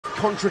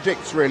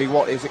contradicts really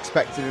what is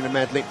expected in a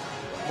medley.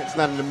 It's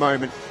that in a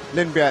moment.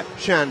 Lindbjerg,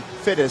 Shan,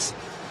 Fidders,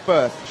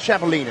 Firth,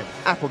 Shabalina,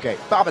 Applegate,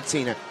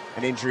 Barbatina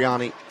and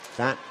Indriani.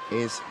 That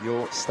is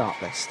your start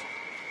list.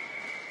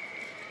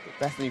 But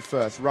Bethany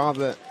Firth,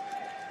 rather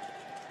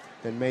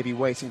than maybe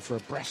waiting for a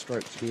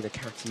breaststroke to be the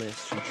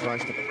catalyst, she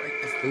tries to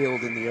break the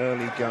field in the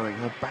early going.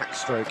 Her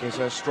backstroke is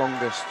her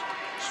strongest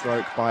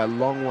stroke by a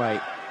long way.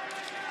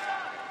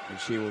 And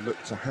she will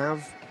look to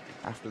have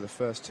after the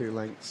first 2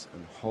 lengths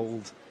and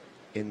hold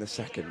in the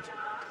second.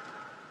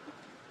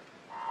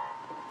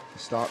 The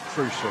start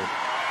crucial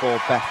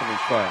for Bethany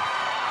Firth.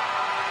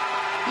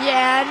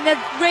 Yeah, and the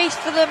race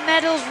for the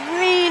medals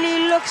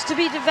really looks to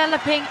be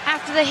developing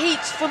after the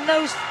heats from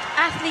those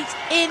athletes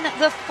in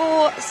the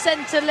 4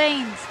 centre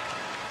lanes.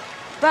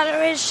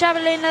 Valeriia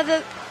Shabalina,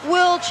 the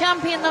world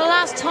champion, the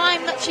last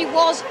time that she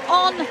was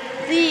on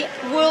the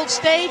world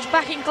stage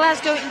back in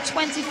Glasgow in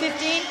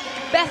 2015.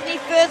 Bethany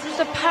Firth was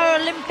the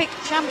Paralympic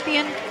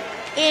champion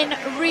in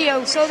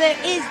Rio, so there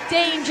is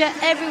danger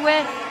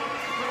everywhere.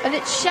 And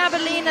it's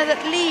Shabalina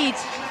that leads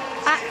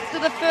after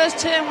the first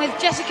turn, with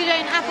Jessica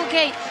Jane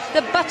Applegate,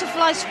 the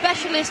butterfly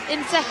specialist,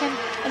 in second,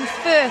 and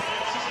Firth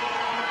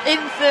in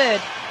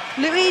third.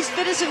 Louise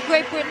Fidders of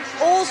Great Britain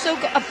also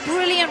got a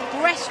brilliant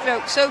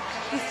breaststroke, so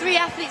the 3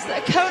 athletes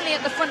that are currently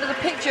at the front of the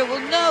picture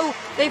will know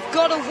they've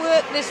got to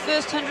work this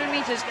first 100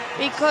 metres,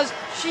 because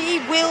she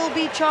will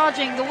be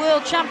charging the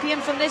world champion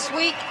from this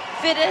week,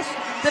 Fidders,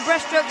 the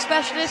breaststroke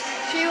specialist.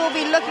 She will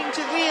be looking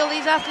to reel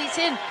these athletes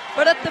in.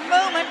 But at the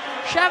moment,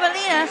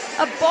 Shabalina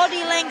a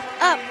body length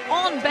up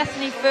on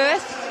Bethany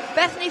Firth.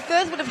 Bethany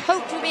Firth would have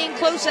hoped for being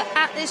closer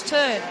at this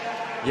turn.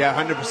 Yeah,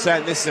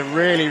 100%. This is a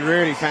really,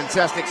 really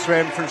fantastic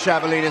swim from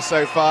Shabalina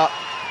so far.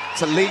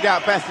 To lead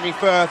out Bethany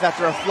Firth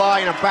after a fly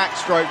and a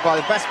backstroke by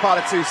the best part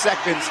of 2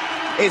 seconds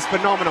is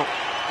phenomenal.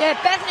 Yeah,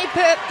 Bethany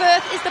Firth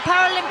is the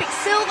Paralympic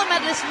silver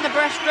medalist in the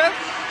breaststroke.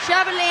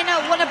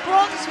 Shabalina won a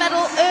bronze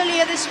medal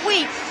earlier this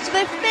week, so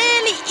they're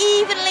fairly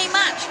evenly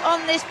matched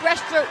on this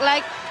breaststroke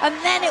leg, and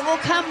then it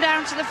will come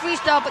down to the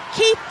freestyle. But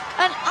keep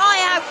an eye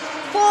out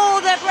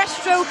for the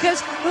breaststrokers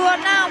who are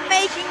now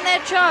making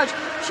their charge.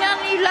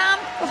 Shanli Lam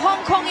of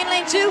Hong Kong in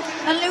lane 2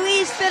 and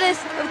Louise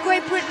Fidders of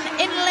Great Britain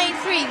in lane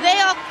 3.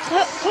 They are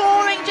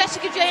clawing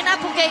Jessica Jane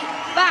Applegate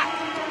back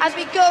as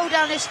we go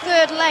down this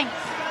 3rd length.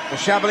 Well,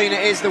 Shabalina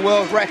is the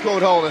world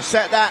record holder,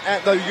 set that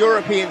at the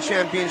European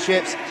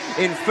Championships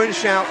in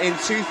Funchal in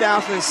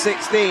 2016,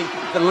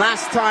 the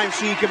last time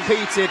she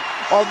competed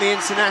on the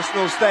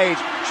international stage.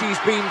 She's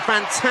been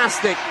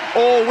fantastic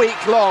all week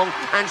long,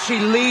 and she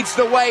leads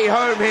the way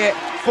home here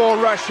for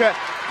Russia.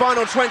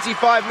 Final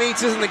 25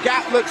 metres, and the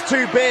gap looks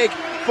too big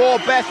for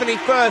Bethany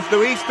Firth.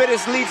 Louise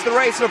Fidders leads the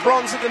race for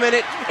bronze at the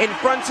minute in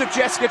front of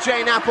Jessica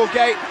Jane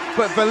Applegate,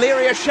 but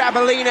Valeriia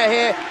Shabalina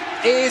here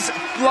is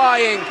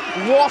flying.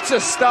 What a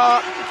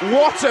start,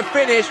 what a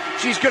finish.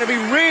 She's going to be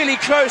really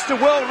close to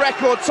world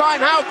record time.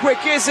 How quick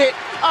is it?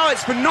 Oh,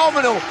 it's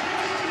phenomenal.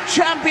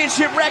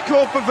 Championship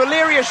record for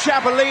Valeriia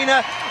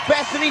Shabalina.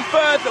 Bethany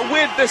Firth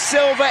with the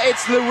silver.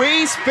 It's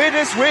Louise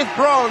Fidders with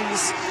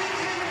bronze.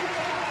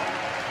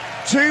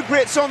 2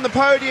 Brits on the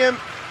podium,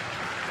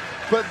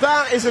 but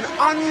that is an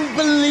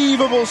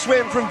unbelievable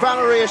swim from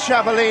Valeriia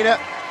Shabalina.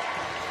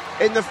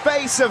 In the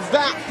face of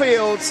that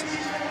field,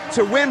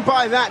 to win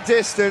by that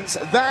distance,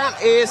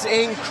 that is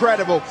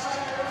incredible.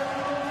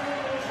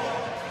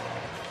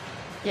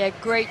 Yeah,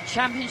 great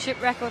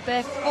championship record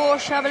there for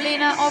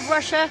Shabalina of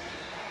Russia.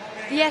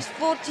 The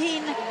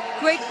S14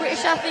 Great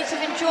British athletes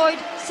have enjoyed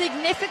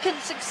significant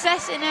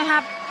success in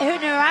her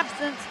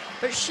absence,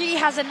 but she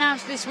has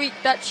announced this week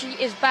that she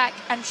is back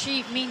and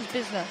she means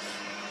business.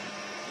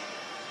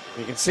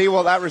 You can see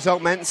what that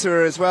result meant to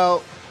her as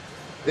well.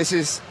 This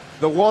is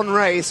the one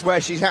race where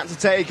she's had to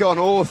take on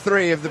all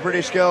 3 of the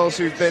British girls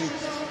who've been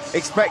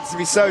expected to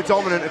be so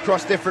dominant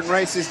across different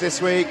races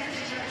this week.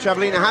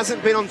 Shabalina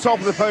hasn't been on top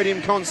of the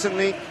podium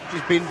constantly.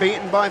 She's been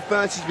beaten by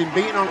Firth, she's been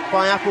beaten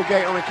by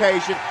Applegate on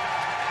occasion.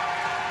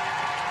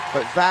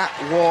 But that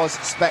was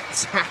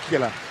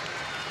spectacular.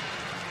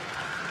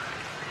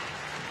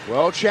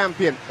 World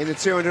champion in the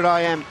 200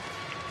 IM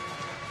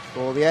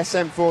for the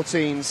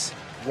SM14s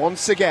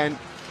once again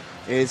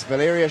is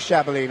Valeriia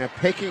Shabalina,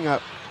 picking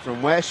up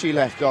from where she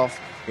left off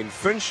in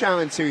Funchal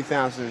in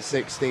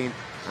 2016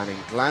 and in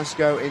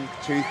Glasgow in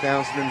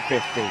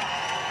 2015.